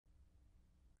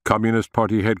Communist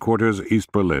Party Headquarters,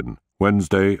 East Berlin,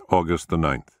 Wednesday, August the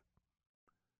 9th.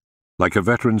 Like a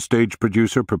veteran stage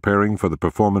producer preparing for the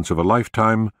performance of a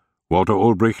lifetime, Walter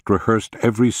Ulbricht rehearsed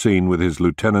every scene with his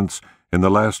lieutenants in the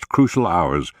last crucial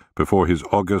hours before his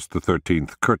August the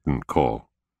 13th curtain call.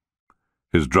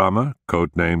 His drama,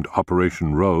 codenamed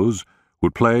Operation Rose,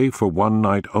 would play for one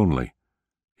night only.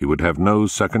 He would have no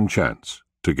second chance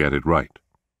to get it right.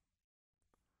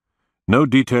 No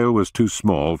detail was too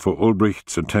small for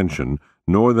Ulbricht's attention,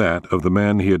 nor that of the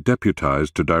man he had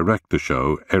deputized to direct the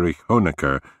show, Erich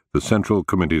Honecker, the Central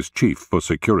Committee's chief for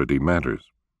security matters.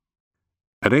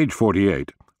 At age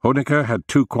 48, Honecker had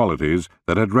two qualities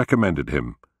that had recommended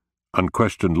him: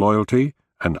 unquestioned loyalty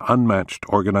and unmatched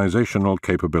organizational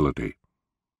capability.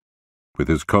 With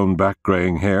his combed-back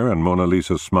graying hair and Mona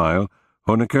Lisa smile,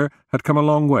 Honecker had come a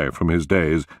long way from his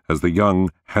days as the young,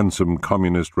 handsome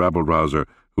communist rabble-rouser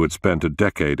who had spent a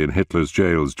decade in Hitler's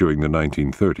jails during the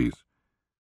 1930s.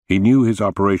 He knew his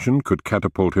operation could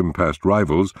catapult him past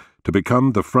rivals to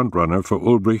become the front-runner for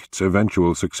Ulbricht's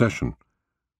eventual succession.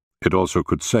 It also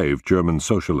could save German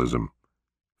socialism.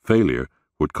 Failure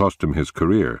would cost him his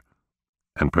career,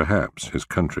 and perhaps his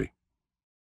country.